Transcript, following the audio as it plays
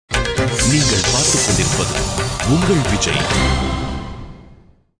நீங்கள் பார்த்துக் கொண்டிருப்பது உங்கள் விஜய்.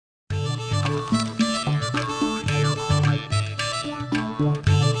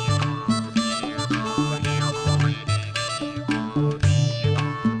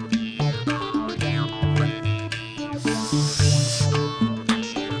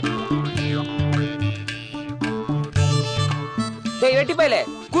 டேய் வெட்டி பையலே,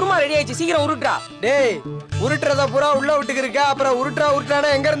 குருமா ரெடி ஆயிடுச்சு, சீக்கிரம் உருட்டுடா. டேய் உருட்டுறத பூரா உள்ள விட்டுக்கு இருக்கா, அப்புறம் உருட்டானா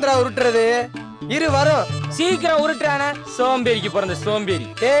எங்க இருந்துடா உருட்டுறது? இரு வரும். சீக்கிரம் உருட்டுறானே, சோம்பேறிக்கு பிறந்த சோம்பேறி.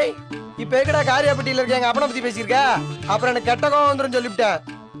 டேய் இப்ப எங்கடா காரியாப்பட்டியில இருக்க எங்க அப்பனை பத்தி பேசியிருக்கா? அப்புறம் எனக்கு கெட்ட கோவம் வந்துரும் சொல்லிவிட்டேன்.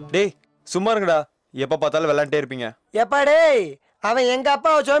 டேய் சும்மா இருங்கடா, எப்ப பார்த்தாலும் விளையாண்டே இருப்பீங்க. எப்பா டேய், அவன் எங்க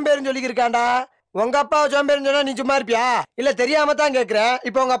அப்பாவை சோம்பேறின்னு சொல்லிக்கிருக்காண்டா. உங்க அப்பாவை சோம்பேறின்னு சொன்னா நீ சும்மா இருப்பியா? இல்ல தெரியாம தான் கேக்குறேன்.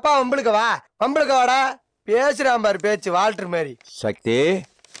 இப்ப உங்க அப்பா வம்பளுக்கு வாடா. பேசுறான் பாரு பேச்சு, வால்டர் மாதிரி. சக்தி,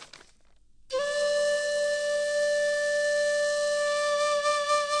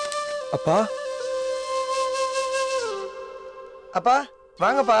 அப்பா அப்பா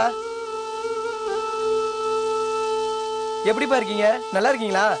வாங்கப்பா. எப்படிப்பா இருக்கீங்க? நல்லா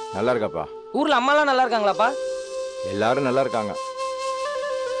இருக்கீங்களா? நல்லா இருக்கப்பா. ஊர்ல அம்மாலாம் நல்லா இருக்காங்களாப்பா? எல்லாரும் நல்லா இருக்காங்க.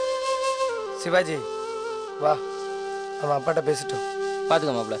 சிவாஜி வா, அவன் அப்பாட்ட பேசிட்டோம்.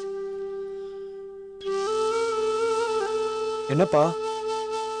 பாத்துக்க மாப்ள. என்னப்பா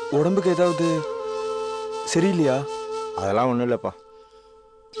உடம்புக்கு ஏதாவது சரியில்லையா? அதெல்லாம் ஒண்ணும் இல்லப்பா.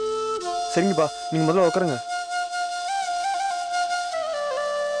 சரிங்கப்பா, நீங்க முதல்ல உட்காருங்க.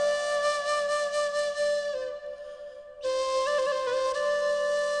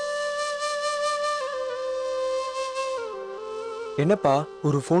 என்னப்பா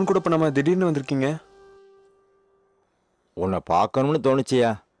ஒரு ஃபோன் கூட பண்ணாம திடீர்னு வந்திருக்கீங்க? உன்னை பார்க்கணும்னு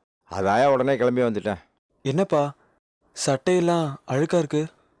தோணுச்சியா, அதாயா உடனே கிளம்பி வந்துட்டேன். என்னப்பா சட்டையெல்லாம் அழுக்கா இருக்கு,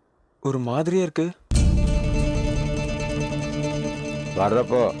 ஒரு மாதிரியா இருக்கு.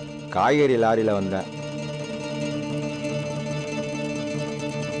 வர்றப்போ காய்கறி லாரியில வந்தேன்.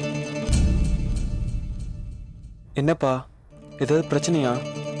 என்னப்பா ஏதாவது பிரச்சனையா?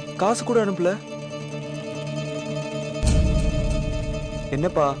 காசு கூட அனுப்பல.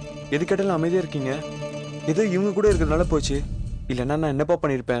 என்னப்பா எது கேட்டாலும் அமைதியா இருக்கீங்க? ஏதோ இவங்க கூட இருக்கிறதுனால போச்சு, இல்லைன்னா நான் என்னப்பா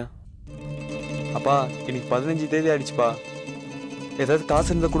பண்ணியிருப்பேன்? அப்பா இன்னைக்கு 15 தேதி ஆயிடுச்சுப்பா, ஏதாவது காசு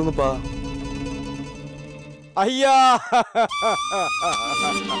இருந்தா கொடுங்கப்பா. ஐயா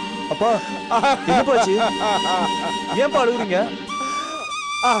அப்பா என்னப்பாச்சு? ஏன்பா அழுகுறீங்க?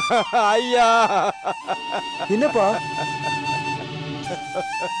 ஐயா என்னப்பா?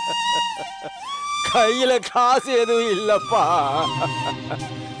 கையில காசு எதுவும் இல்லப்பா,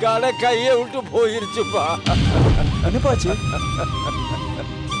 கடை கையை விட்டு போயிருச்சுப்பா. என்னப்பாச்சு?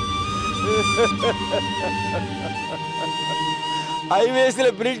 ஹைவேஸ்ல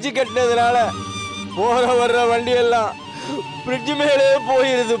பிரிட்ஜ் கட்டினதுனால போற வர்ற வண்டி எல்லாம் பிரிட்ஜ் மேலே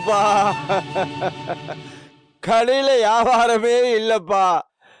போயிருதுப்பா. கடையில வியாபாரமே இல்லப்பா,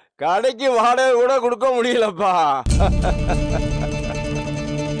 கடைக்கு வாடகை கூட கொடுக்க முடியலப்பா.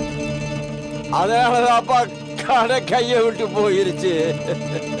 அதனாலதான்ப்பா கடை கையை விட்டு போயிருச்சு.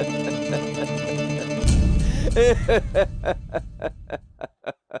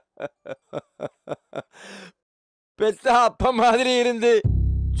 பெத்த அப்ப மாதிரி இருந்து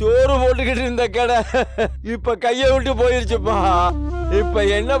சோறு போட்டுக்கிட்டு இருந்த கடை இப்ப கையை விட்டு போயிருச்சுப்பா. இப்ப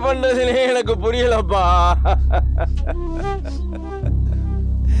என்ன பண்றதுன்னே எனக்கு புரியலப்பா.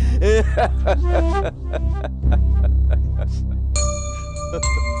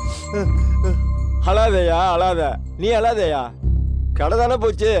 அழாதையா அழாத, நீ அழாதையா. கடை தானே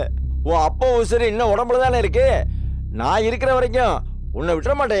போச்சு, உன் அப்பா உசுறு இன்னும் உடம்புல தானே இருக்கு. நான் இருக்கிற வரைக்கும் உன்னை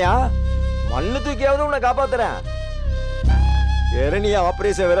விட்டுற மாட்டேயா. மண்ணு தூக்கியாவது உன்னை காப்பாத்துறேன். வேற நீ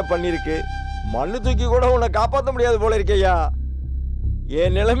ஆபரேஷன் வேற பண்ணிருக்கு, மண்ணு தூக்கி கூட உன்னை காப்பாற்ற முடியாது போல இருக்கையா.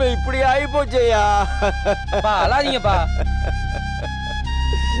 என் நிலைமை இப்படி ஆகி போச்சேயா. அழாதீங்கப்பா.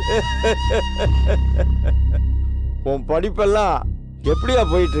 உன் படிப்பெல்லாம் எப்படியா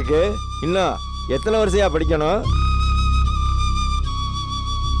போயிட்டு இருக்கு? இன்னும் எத்தனை வருஷயா படிக்கணும்?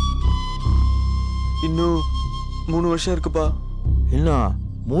 இன்னும் 3 வருஷம் இருக்குப்பா. இன்னும்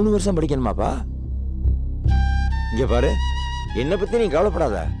 3 வருஷம் படிக்கணுமாப்பா? இங்க பாரு, என்னை பத்தி நீ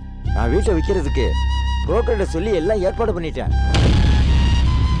கவலைப்படாத. நான் வீட்டை விற்கிறதுக்கு புரோக்கர்கிட்ட சொல்லி எல்லாம் ஏற்பாடு பண்ணிட்டேன்.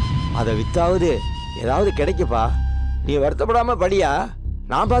 அதை வித்தாவது ஏதாவது கிடைக்குப்பா. நீ வருத்தப்படாம படியா,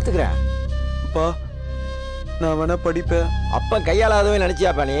 நான் பாத்துக்கிறேன். அப்பா நான் வேணா படிப்பேன். அப்ப கையாளாதவே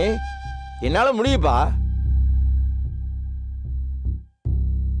நினைச்சியாப்பா நீ? என்னால முடியுப்பா.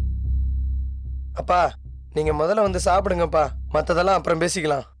 அப்பா நீங்க முதல்ல வந்து சாப்பிடுங்கப்பா, மத்ததெல்லாம் அப்புறம்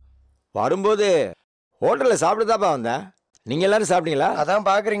பேசிக்கலாம். வரும்போது ஹோட்டல்ல சாப்பிட்டுதாப்பா வந்தேன். நீங்க எல்லாரும் சாப்பிட்டீங்களா? அதான்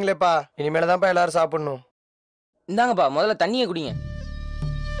பாக்குறீங்களேப்பா, இனிமேல தான்ப்பா எல்லாரும் சாப்பிடணும். இந்தாங்கப்பா முதல்ல தண்ணியை குடிங்க.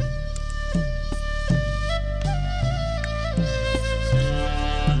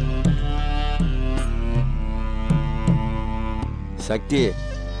 சக்தி,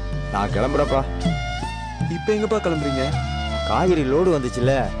 நான் கிளம்புறப்பா. இப்போ எங்கப்பா கிளம்புறீங்க? காய்கறி லோடு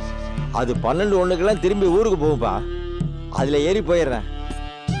வந்துச்சுல்ல, அது 12:01க்கெல்லாம் திரும்பி ஊருக்கு போகும்பா. அதில் ஏறி போயிடுறேன்.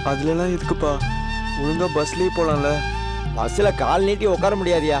 அதுலலாம் எதுக்குப்பா? ஒழுங்கா பஸ்லயே போலாம்ல. பஸ்ஸில் கால் நீட்டி உட்கார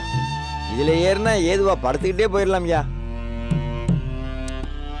முடியாதியா. இதில் ஏறினா ஏதுவா படுத்துக்கிட்டே போயிடலாம்யா.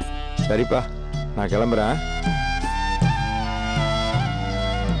 சரிப்பா, நான் கிளம்புறேன்.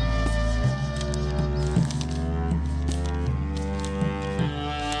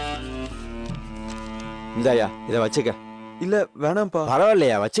 இந்தாயா, இதை வச்சுக்க. இல்ல வேணாம்ப்பா.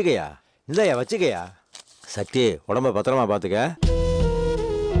 பரவாயில்லையா, வச்சுக்கையா. இந்தாயா, வச்சுக்கையா. சக்தி, உடம்ப பத்திரமா பார்த்துக்க.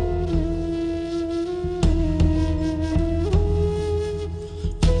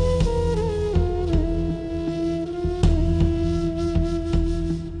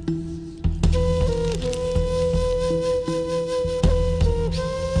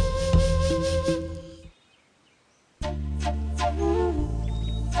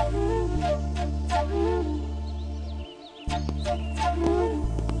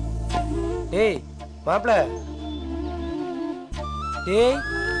 டேய் மாப்ள, டேய்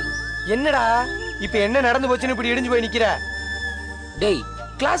என்னடா இப்ப என்ன நடந்து போச்சுன்னு இப்படி இடிஞ்சு போய் நிக்கிற? டேய்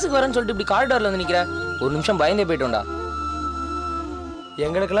கிளாஸுக்கு வரேன்னு சொல்லிட்டு இப்படி காரிடார்ல வந்து நிக்கிற. ஒரு நிமிஷம் பயந்தே போயிட்டோம்டா.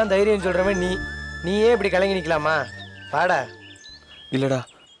 எங்களுக்கெல்லாம் தைரியம் சொல்றவன் நீயே இப்படி கலங்கி நிக்கலாமா? வாடா. இல்லடா,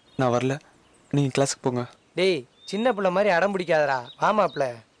 நான் வரல. நீங்க கிளாஸுக்கு போங்க. டேய் சின்ன பிள்ளை மாதிரி அடம் பிடிக்காதடா. வா மாப்ள.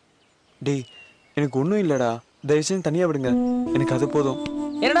 டேய் எனக்கு ஒன்றும் இல்லடா, தயவு செஞ்சு தனியா விடுங்க. எனக்கு அது போதும்.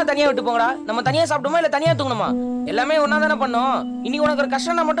 என்னடா தனியா விட்டு போங்கடா? நம்ம தனியா சாப்பிடுமா இல்ல தனியா தூங்கணுமா? எல்லாமே ஒன்னா தானே பண்ணோம். இன்னைக்கு உனக்கு ஒரு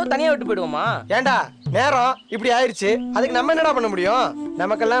கஷ்டம்னா மட்டும் தனியா விட்டு போயிடுவோமா? ஏண்டா நேரம் இப்படி ஆயிடுச்சு, அதுக்கு நம்ம என்னடா பண்ண முடியும்?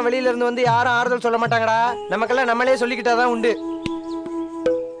 நமக்கெல்லாம் வெளியில இருந்து வந்து யாரும் ஆறுதல் சொல்ல மாட்டாங்கடா. நமக்கெல்லாம் நம்மளே சொல்லிக்கிட்டாதான் உண்டு.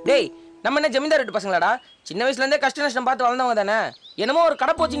 டேய் நம்ம என்ன ஜமீன்தார் வீட்டு பசங்களாடா? சின்ன வயசுல இருந்தே கஷ்ட நஷ்டம் பார்த்து வளர்ந்தவங்க தானே. என்னமோ ஒரு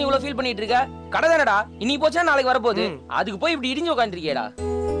கடை போச்சு நீ இவ்வளவு ஃபீல் பண்ணிட்டு இருக்க. கடை தானடா, இன்னைக்கு போச்சுன்னா நாளைக்கு வரப்போகுது. அதுக்கு போய் இப்படி இடிஞ்சு உட்காந்துருக்கியடா.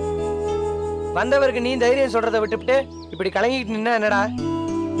 வந்தவருக்கு நீ தைரியம் சொல்றதை விட்டுவிட்டு இப்படி கலங்கிட்டு நின்னா என்னடா?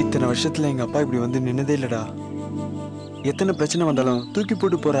 இத்தனை வருஷத்துல எங்க அப்பா இப்படி வந்து நின்னதே இல்லடா. எத்தனை பிரச்சனை வந்தாலும் தூக்கி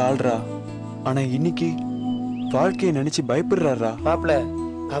போட்டு போற ஆள்றா. ஆனா இன்னைக்கு வாழ்க்கையை நினைச்சு பயப்படுறாரா. மாப்ள,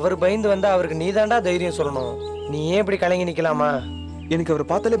 அவர் பயந்து வந்தா அவருக்கு நீதாண்டா தைரியம் சொல்லணும். நீ ஏன் இப்படி கலங்கி நிக்கலாமா? எனக்கு அவரை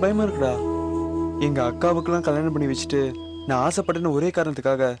பார்த்தாலே பயமா இருக்குடா. எங்க அக்காவுக்கெல்லாம் கல்யாணம் பண்ணி வச்சுட்டு நான் ஆசைப்பட்டேன்னு ஒரே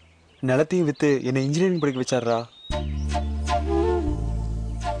காரணத்துக்காக நிலத்தையும் வித்து என்னை இன்ஜினியரிங் படிக்க வச்சாரா.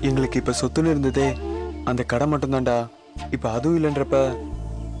 எங்களுக்கு இப்ப சொத்துன்னு இருந்ததே அந்த கடை மட்டும்தான்டா. இப்ப அதுவும் இல்லைன்றப்ப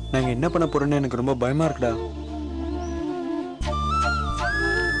நாங்க என்ன பண்ண போறோம்னு எனக்கு ரொம்ப பயமா இருக்குடா.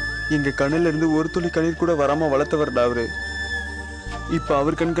 எங்க கண்ணுல இருந்து ஒரு துளி கண்ணீர் கூட வராம வளர்த்தவர்டா அவரு. இப்ப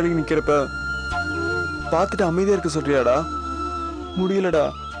அவர் கண்களுக்கு நிக்கிறப்ப பார்த்துட்டு அமைதியா இருக்க சொல்றியாடா? முடியலடா,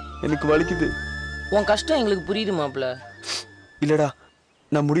 எனக்கு வலிக்குது. உன் கஷ்டம் எங்களுக்கு புரியுது மாப்ள. இல்லடா,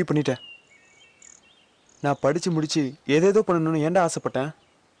 நான் முடிவு பண்ணிட்டேன். நான் படிச்சு முடிச்சு ஏதேதோ பண்ணணும்னு ஏன்டா ஆசைப்பட்டேன்?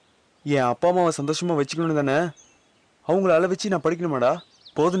 என் அப்பா அம்மாவை சந்தோஷமா வச்சுக்கணும்னு தானே. அவங்கள அள வச்சு நான் படிக்கணுமாடா?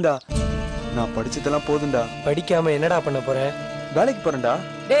 போதுண்டா, நான் படிச்சதெல்லாம் போதுண்டா. படிக்காம என்னடா பண்ண போற? வேலைக்கு போறேன்டா.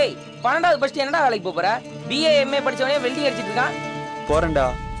 டேய் 12வது படிச்சுட்டு என்னடா வேலைக்கு போற? BA MA படிச்சவனே வெல்டிங் அடிச்சிட்டு இருக்கான். போறேன்டா,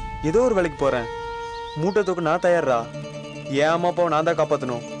 ஏதோ ஒரு வேலைக்கு போறேன். மூட்டை தூக்க நான் தயாரா. என் அம்மா அப்பாவை நான் தான்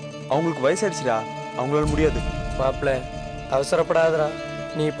காப்பாற்றணும். அவங்களுக்கு வயசாயிடுச்சுடா, அவங்களால முடியாது. மாப்ள அவசரப்படாதடா.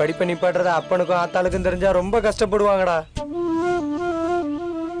 நீ படிப்பை நிப்பாட்டுறத அப்பனுக்கும் ஆத்தாளுக்கும் தெரிஞ்சா ரொம்ப கஷ்டப்படுவாங்கடா.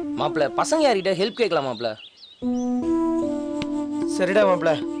 மாப்ள பசங்க யார்கிட்ட ஹெல்ப் கேட்கலாம் மாப்ள? சரிடா மாப்ள,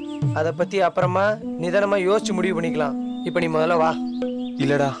 அதை பத்தி அப்புறமா நிதானமா யோசிச்சு முடிவு பண்ணிக்கலாம். இப்ப நீ முதல்ல வா.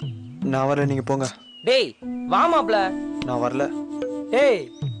 இல்லடா, நான் வரல, நீங்க போங்க. டேய் வா மாப்ள. நான் வரல. ஏய்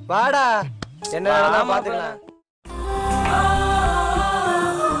வாடா, என்ன வேணாலும் பாத்துக்கலாம்.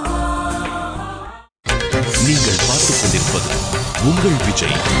 நீங்கள் பார்த்துக் கொண்டிருப்பது உங்கள்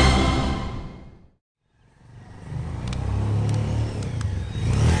விஜய்.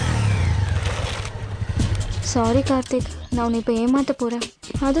 சாரி கார்த்திக், நான் உன்னை இப்போ ஏமாற்ற போகிறேன்.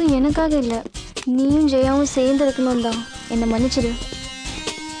 அதுவும் எனக்காக இல்லை, நீயும் ஜெயாவும் சேர்ந்து இருக்கணும் தான். என்னை மன்னிச்சிடு.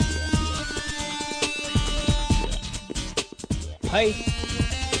 ஹாய்.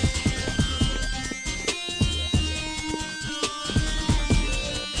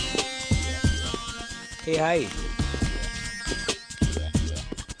 ஏய் ஹாய்.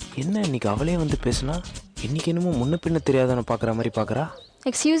 என்ன இன்னைக்கு அவளே வந்து பேசுனா? இன்னைக்கு என்னமோ முன்ன பின்ன தெரியாதான பார்க்குற மாதிரி பார்க்குறா.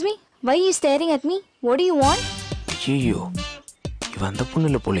 Excuse me, why you steering at me? What to you want? ஐயோ, இவன் அந்த பொண்ணு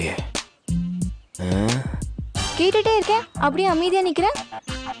இல்லை போலையே. கேட்டுட்டே இருக்கேன், அப்படியே அமைதியாக நிற்கிறேன்.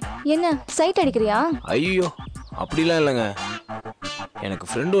 என்ன சைட் அடிக்கிறியா? ஐயோ அப்படிலாம் இல்லைங்க, எனக்கு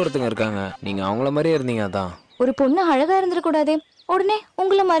ஃப்ரெண்டு ஒருத்தங்க இருக்காங்க, நீங்கள் அவங்கள மாதிரியே இருந்தீங்க. அதான். ஒரு பொண்ணு அழகாக இருந்துடக்கூடாதே? உடனே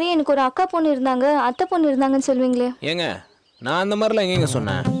உங்களை மாதிரியே எனக்கு ஒரு அக்கா பொண்ணு இருந்தாங்க, அத்தை பொண்ணு இருந்தாங்கன்னு சொல்லுவீங்களே. ஏங்க, நான் அந்த மாதிரிலாம் எங்கேங்க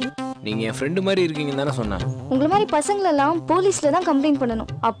சொன்னேன்? நீங்க என் ஃப்ரெண்டு மாதிரி இருக்கீங்கன்னு தானே சொன்னேன். உங்களை மாதிரி பசங்களெல்லாம் போலீஸ்ல தான் கம்ப்ளைண்ட்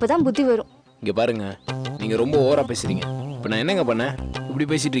பண்ணணும், அப்பதான் புத்தி வரும். இங்க பாருங்க, நீங்க ரொம்ப ஓவரா பேசுறீங்க. இப்போ நான் என்னங்க பண்ணேன் இப்படி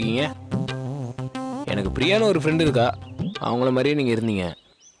பேசிட்டு இருக்கீங்க? எனக்கு பிரியான்னு ஒரு ஃப்ரெண்டு இருக்கா, அவங்கள மாதிரியே நீங்க இருந்தீங்க.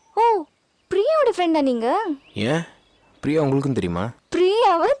 ஓ, பிரியாவோட ஃப்ரெண்டா நீங்க? ஏன் பிரியா உங்களுக்கும் தெரியுமா?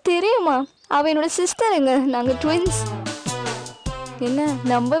 பிரியாவை தெரியுமா? அவ என்னோட சிஸ்டருங்க, நாங்க ட்வின்ஸ். என்ன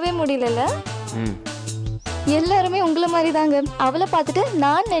நம்பவே முடியல? எல்லாருமே உங்களை மாதிரி தாங்க. அவளை பார்த்துட்டு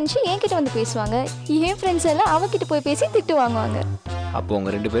நான் நினைச்சு என்கிட்ட வந்து பேசுவாங்க, என் ஃப்ரெண்ட்ஸ் எல்லாம் அவகிட்ட போய் பேசி திட்டு வாங்குவாங்க. அப்போ உங்க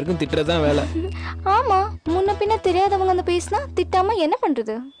 2 பேருக்கும் திட்டுறதான் வேலை. ஆமா, முன்ன பின்ன தெரியாதவங்க வந்து பேசினா திட்டாம என்ன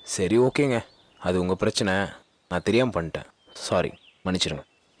பண்றது? சரி ஓகேங்க, அது உங்க பிரச்சனை. நான் தெரியாம பண்ணிட்டேன், சாரி, மன்னிச்சிருங்க.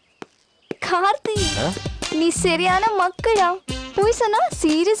 கார்த்தி, நீ சரியான மக்களா. போய் சொன்னா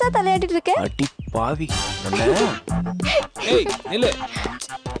சீரியஸா தலையாட்டிட்டு இருக்க. அடி பாவி. ஏய் நில்லு,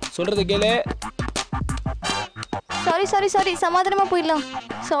 சொல்றது கேளு. சாரி சாரி சாரி, சமாதானமா போயிடலாம்.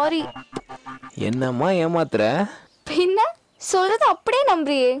 சாரி. என்னம்மா ஏமாத்துற? பின்ன சொல்றது அப்படியே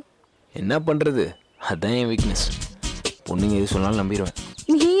நம்புறியே. என்ன பண்றது, அதான் என் வீக்னஸ். பொண்ணுங்க எது சொன்னாலும் நம்பிடுவேன்.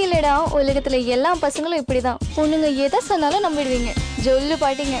 நீ இல்லடா, உலகத்துல எல்லா பசங்களும் இப்படிதான். பொண்ணுங்க எதை சொன்னாலும் நம்பிடுவீங்க. ஜொல்லு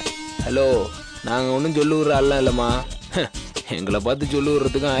பாட்டிங்க. ஹலோ, நாங்க ஒன்றும் சொல்லு விடுற ஆள்லாம் இல்லைம்மா. எங்களை பார்த்து சொல்லு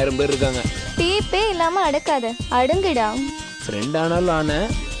விடுறதுக்கு 1000 பேர் இருக்காங்க. டீப்பே இல்லாம அடக்காத, அடங்குடா. ஃப்ரெண்ட் ஆனாலும் ஆன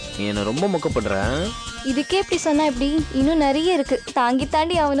நீ என்ன ரொம்ப மொக்கப்படுற. இதுக்கே இப்படி சொன்னா எப்படி? இன்னும் நிறைய இருக்கு, தாங்கி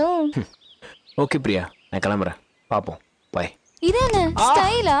தாண்டி ஆகணும். ஓகே பிரியா, நான் கிளம்புறேன், பாப்போம், பாய். இது என்ன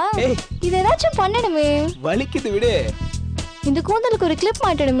ஸ்டைலா? இது ஏதாச்சும் பண்ணணுமே. வலிக்குது விடு. இந்த கூந்தலுக்கு ஒரு கிளிப்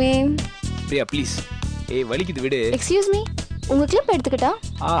மாட்டணுமே. பிரியா ப்ளீஸ். ஏய் வலிக்குது விடு. எக்ஸ்கியூஸ் மீ, உங்க கிளிப் எடுத்துக்கிட்டா?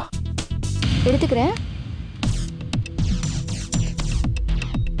 எடுத்துக்கிறேன்.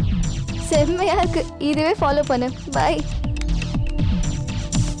 செம்மையா இருக்கு, இதுவே ஃபாலோ பண்ணு. பை.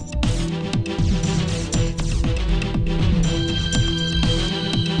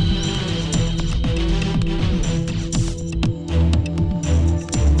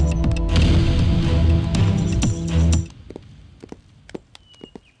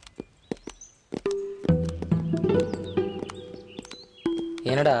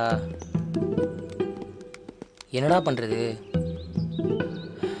 என்னடா என்னடா பண்றது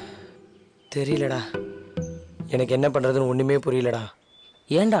தெரியலடா, எனக்கு என்ன பண்றதுன்னு ஒண்ணுமே புரியலடா.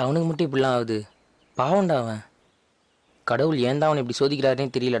 ஏன்டா அவனுக்கு மட்டும் இப்படிலாம் ஆகுது? பாவம்டா அவன். கடவுள் ஏன்டா அவனை இப்படி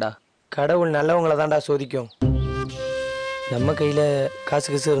சோதிக்கிறாருன்னு தெரியலடா. கடவுள் நல்லவங்கள தான்டா சோதிக்கும். நம்ம கையில காசு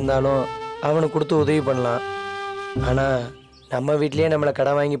காசு இருந்தாலும் அவனுக்கு கொடுத்து உதவி பண்ணலாம். ஆனா நம்ம வீட்லயே நம்மளை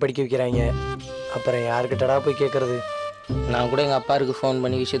கடன் வாங்கி படிக்க வைக்கிறாங்க. அப்புறம் யாருக்கிட்டடா போய் கேட்கறது? நான் கூட எங்கள் அப்பாருக்கு ஃபோன்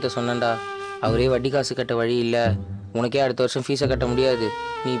பண்ணி விஷயத்த சொன்னேன்டா. அவரே வட்டி காசு கட்ட வழி இல்லை, உனக்கே அடுத்த வருஷம் ஃபீஸை கட்ட முடியாது,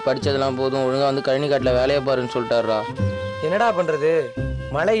 நீ படித்ததெல்லாம் போதும், ஒழுங்காக வந்து கழனி காட்டில் வேலையை பாருன்னு சொல்லிட்டாரா. என்னடா பண்ணுறது?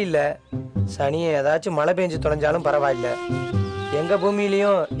 மழை இல்லை, சனியை ஏதாச்சும் மழை பெஞ்சு தொலைஞ்சாலும் பரவாயில்ல. எங்கள்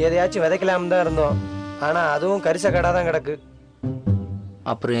பூமியிலையும் எதையாச்சும் விதைக்கலாம்னு தான் இருந்தோம். ஆனால் அதுவும் கரிச கடை தான் கிடக்கு.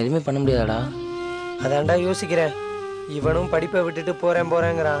 அப்புறம் எதுவுமே பண்ண முடியாதாடா? அதான்டா யோசிக்கிறேன். இவனும் படிப்பை விட்டுட்டு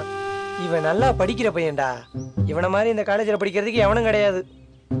போகிறேங்கிறான். இவன் நல்லா படிக்கிற பையன்டா. இவனை மாதிரி இந்த காலேஜில் படிக்கிறதுக்கு எவனும் கிடையாது.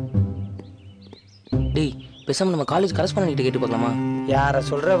 டேய், பேசாம நம்ம காலேஜ் கரஸ்பாண்டன்ட் கேட்டு பார்க்கலாமா? யாரை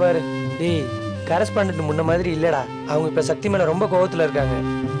சொல்கிற பாரு. டேய், கரஸ்பாண்டன்ட் முன்ன மாதிரி இல்லைடா. அவங்க இப்போ சக்தி மேலே ரொம்ப கோவத்தில் இருக்காங்க.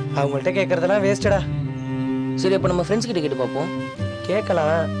 அவங்கள்ட்ட கேட்குறதெல்லாம் வேஸ்ட்டடா. சரி, அப்போ நம்ம ஃப்ரெண்ட்ஸ் கிட்ட கேட்டு பார்ப்போம்.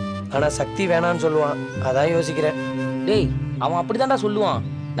 கேட்கலாம், ஆனால் சக்தி வேணான்னு சொல்லுவான். அதான் யோசிக்கிறேன். டேய், அவன் அப்படிதான்டா சொல்லுவான்.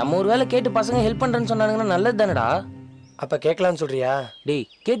 நம்ம ஒரு வேலை கேட்டு பசங்க ஹெல்ப் பண்ணுறேன்னு சொன்னாங்கன்னா நல்லது தானடா. அப்போ கேட்கலான்னு சொல்கிறியா? டேய்,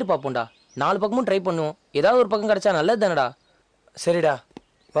 கேட்டு பார்ப்போம்டா. 4 பக்கமும் ட்ரை பண்ணுவோம், ஏதாவது ஒரு பக்கம் கிடைச்சா நல்லது தானடா. சரிடா,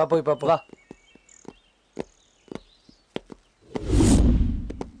 வா போய் பார்ப்போம். வா.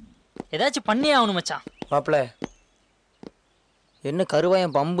 ஏதாச்சும் பண்ணியே ஆகணும் மச்சான். மாப்பிள்ள, என்ன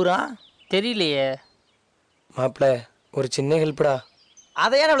கருவாயன் பம்புறான் தெரியலையே. மாப்பிள்ள, ஒரு சின்ன ஹெல்ப்டா.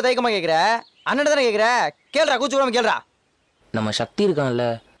 அதை ஏன் அவ்வளோ தயக்கமாக கேட்குற? அண்ணன் தானே கேட்குற, கேள்றா, கூச்சு விடாம கேள்றா. நம்ம சக்தி இருக்கான்ல,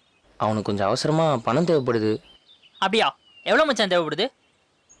 அவனுக்கு கொஞ்சம் அவசரமாக பணம் தேவைப்படுது. அப்படியா? எவ்வளோ மச்சான் தேவைப்படுது?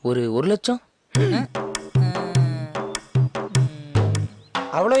 ஒரு 1 லட்சம்.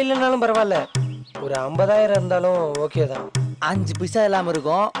 அவ்வளோ இல்லைன்னாலும் பரவாயில்ல, ஒரு 50,000 இருந்தாலும் ஓகே தான். 5 பைசா இல்லாமல்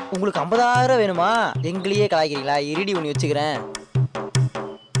இருக்கும். உங்களுக்கு 50,000 வேணுமா? எங்களையே கலாய்க்கிறீங்களா? இருடி ஒன்று வச்சுக்கிறேன்.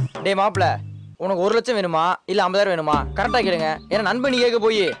 டே மாப்பிள்ள, உனக்கு 1 லட்சம் வேணுமா இல்லை 50,000 வேணுமா? கரெக்டாக கேளுங்க. ஏன்னா நண்பன் நீ கேட்க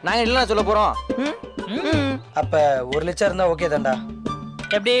போய் நாங்கள் இல்லைன்னா சொல்ல போகிறோம். அப்போ 1 லட்சம் இருந்தால் ஓகே தான்டா.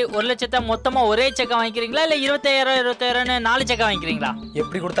 எப்படி 1 லட்சத்தை மொத்தமாக ஒரே செக்கா வாங்கிக்கிறீங்களா இல்லை 25,000 25,000ன்னு 4 செக்கா வாங்கிக்கிறீங்களா?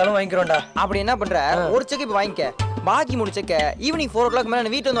 எப்படி கொடுத்தாலும் வாங்கிக்கிறோம்டா. அப்படி என்ன பண்ணுற? ஒரு செக் இப்போ வாங்கிக்க, பாக்கி 3 செக்க ஈவினிங் 4 o'clock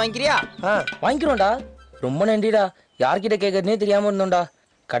மேலே வீட்டு வந்து வாங்கிக்கிறியா? வாங்கிக்கிறோம்டா. ரொம்ப நன்றிடா. யார்கிட்ட கேட்கறதுனே தெரியாம இருந்தோம்டா.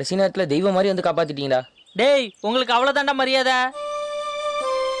 கடைசி நேரத்தில் தெய்வம் மாதிரி வந்து காப்பாத்திட்டீங்கடா. டேய், உங்களுக்கு அவ்வளோதாண்டா மரியாதை.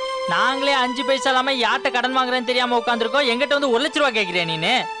 நாங்களே 5 பைசா இல்லாம யார்கிட்ட கடன் வாங்குறேன்னு தெரியாம உட்காந்துருக்கோம். எங்கிட்ட வந்து 1 லட்ச ரூபா கேட்கிறியா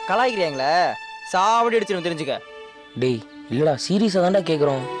நீனு? கலாய்க்கிறீங்களே, சாவடி அடிச்சிடும் தெரிஞ்சுக்க. டேய் இல்லடா சீரியஸா தான்டா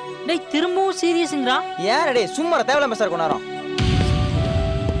கேக்குறோம். டேய் திரும்பவும் சீரியஸ்ங்கறா? ஏன் டேய் சும்மா தேவலாம் பேசுற கொண்டாரோம்.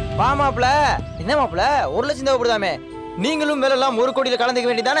 வா மாப்ள, என்ன மாப்ள 1 லட்சம் தேவைப்படுதாமே, நீங்களும் மேலெல்லாம் 1 கோடியில கலந்துக்க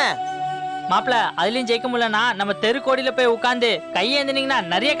வேண்டியதானே? மாப்ள அதுலயும் ஜெயிக்க முடியலனா நம்ம தெரு கோடியில போய் உட்காந்து கையேந்தினீங்கன்னா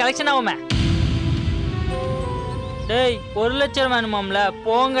நிறைய கலெக்ஷன் ஆகுமே. டேய் 1 லட்சம் வேணுமாம்ல,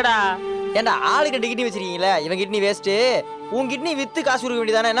 போங்கடா. ஏன்டா ஆளுக்கு 2 கிட்னி வச்சிருக்கீங்களே, இவன் கிட்னி வேஸ்ட், உன் கிட்னி வித்து காசு கொடுக்க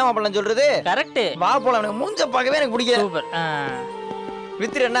வேண்டியதானே? என்ன மாப்ள சொல்றது? கரெக்ட். வா போலாம், எனக்கு மூஞ்ச பார்க்கவே எனக்கு பிடிக்கல. சூப்பர்.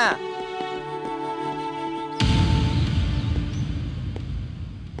 வித்துரு என்ன?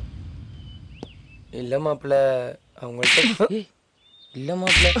 இல்ல மாப்பிள்ள அவங்கள்ட்ட இல்ல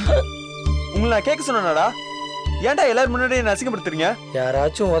மாப்பிள்ள. உங்களை நான் கேட்க சொன்னேனாடா? ஏன்டா எல்லாரும் முன்னாடி என்ன அசிங்கப்படுத்துறீங்க?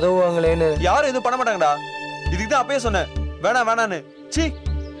 யாராச்சும் உதவுவாங்களேன்னு. யாரும் எதுவும் பண்ண மாட்டாங்கடா. இதுக்கு தான் அப்பயே சொன்னேன் வேணாம் வேணான்னு. சீ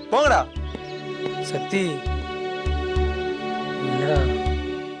போங்கடா. சக்தி என்னடா?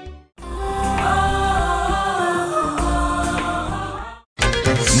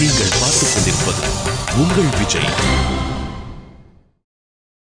 நீங்கள் பார்த்துக் கொண்டிருப்பது உங்கள் விஜய்.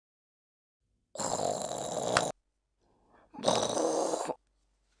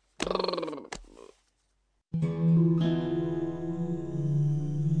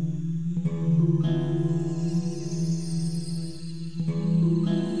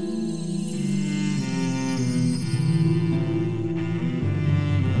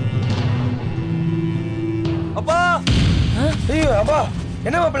 அப்பா ஐயோ அப்பா,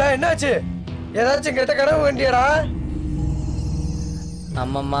 என்ன மாப்பிள்ள என்னாச்சு? ஏதாச்சும் கெட்ட கனவு வேண்டியடா?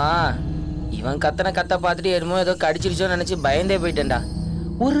 அம்மம்மா இவன் கத்தனை கத்த பார்த்துட்டு என்னமோ ஏதோ கடிச்சிருச்சோன்னு நினைச்சு பயந்தே போயிட்டேன்டா.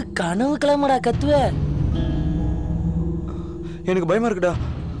 ஒரு கனவு கிளம்படா கத்துவ. எனக்கு பயமா இருக்குடா.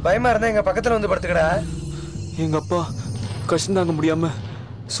 பயமா இருந்தா எங்க பக்கத்துல வந்து படுத்துக்கடா. எங்க அப்பா கஷ்டம் தாங்க முடியாம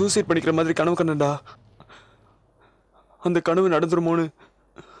சூசைட் பண்ணிக்கிற மாதிரி கனவு கண்டா. அந்த கனவு நடந்துருமோன்னு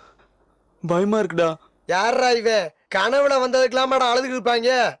பயமா இருக்குடா. யாரா இவன்? கனவுல வந்ததுக்கெல்லாமாடா அழுதுக்கு இருப்பாங்க?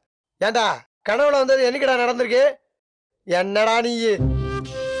 ஏன்டா கனவுல வந்தது என்னைக்குடா நடந்திருக்கு? என்னடா நீ?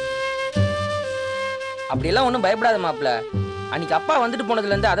 அப்படியெல்லாம் ஒன்றும் பயப்படாத மாப்பிள்ள. அன்னைக்கு அப்பா வந்துட்டு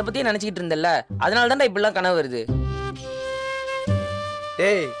போனதுல இருந்து அதை பத்தியே நினைச்சிட்டு இருந்தல, அதனால தான்டா இப்படிலாம் கனவு வருது.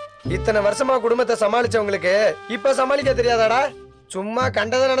 டேய் இத்தனை வருஷமா குடும்பத்தை சமாளிச்சவங்களுக்கு இப்ப சமாளிக்க தெரியாதாடா? சும்மா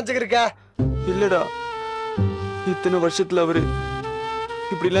கண்டதை நினைச்சுக்கிருக்கா? இல்லடா, இத்தனை வருஷத்துல அவரு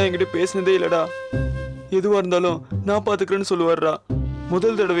இப்படிலாம் என்கிட்ட பேசினதே இல்லடா. எதுவா இருந்தாலும் நான் பாத்துக்கிறேன்னு சொல்லுவாருடா.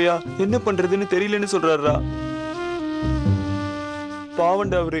 முதல் தடவையா என்ன பண்றதுன்னு தெரியலன்னு சொல்றாருடா.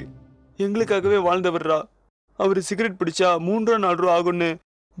 பாவண்டா அவரு, எங்களுக்காகவே வாழ்ந்தவர்ரா. அவரு சிகரெட் பிடிச்சா 3 ரூபா 4 ரூபா ஆகும்னு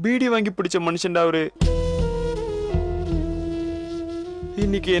பீடி வாங்கி பிடிச்ச மனுஷன்டா அவரு.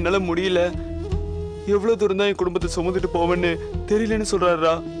 இன்னைக்கு என்னால முடியல, எவ்வளவு தூரம் தான் என் குடும்பத்தை சுமந்துட்டு போவேன்னு தெரியலன்னு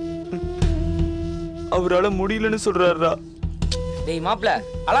சொல்றாருடா. அவரால முடியலன்னு சொல்றாருடா. டேய் மாப்பிள்ள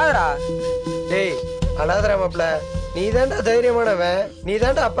அழாதடா. டேய் அழாதடா மாப்பிள்ள, நீ தான்டா தைரியமானவன், நீ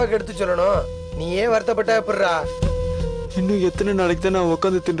தான்டா அப்பாக்கு எடுத்து சொல்லணும். நீ ஏன் வருத்தப்பட்ட எப்படிடா? இன்னும் எத்தனை நாளைக்கு தான் நான்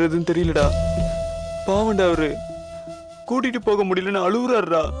உட்காந்து தின்றதுன்னு தெரியலடா. பாவண்டா அவரு, கூட்டிட்டு போக முடியலன்னு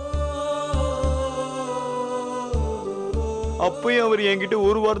அழுகுறாருடா. அப்பயும் அவர் என்கிட்ட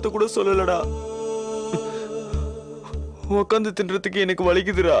ஒரு வார்த்தை கூட சொல்லலடா. உட்காந்து தின்றதுக்கு எனக்கு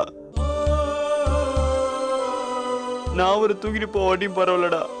வலிக்குதுடா. நான் அவரை தூக்கிட்டு போவாட்டியும்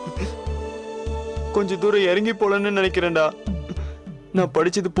பரவாயில்லடா, கொஞ்சம் தூரம் இறங்கி போலன்னு நினைக்கிறேன்டா. நான்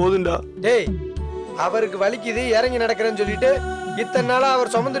படிச்சது போதும்டா. டேய் அவருக்கு வலிக்குது இறங்கி நடக்கிறேன்னு சொல்லிட்டு இத்தனை நாளா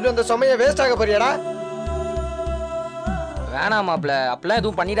அவர் சுமந்துட்டு வந்த சுமைய வேஸ்ட் ஆக போறியாடா? வேணாம் மாப்பிள்ள, அப்படிலாம்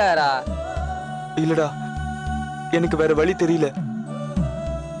எதுவும் பண்ணிடாதடா. இல்லடா, எனக்கு வேற வழி தெரியல.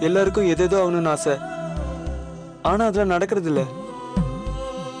 எல்லாருக்கும் எதேதோ ஆகணும்னு ஆசை, ஆனா அதெல்லாம் நடக்கிறது இல்ல.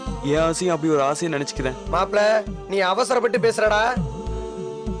 என் ஆசையும் அப்படி ஒரு ஆசையை நினைச்சுக்கிறேன். மாப்பிள்ள நீ அவசரப்பட்டு பேசுறடா.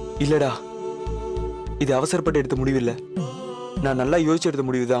 இல்லடா, இது அவசரப்பட்டு எடுத்த முடிவு இல்ல, நான் நல்லா யோசிச்சு எடுத்த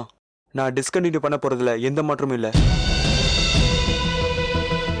முடிவுதான். நான் டிஸ்கண்டினியூ பண்ண போறதுல எந்த மாற்றமும் இல்லை.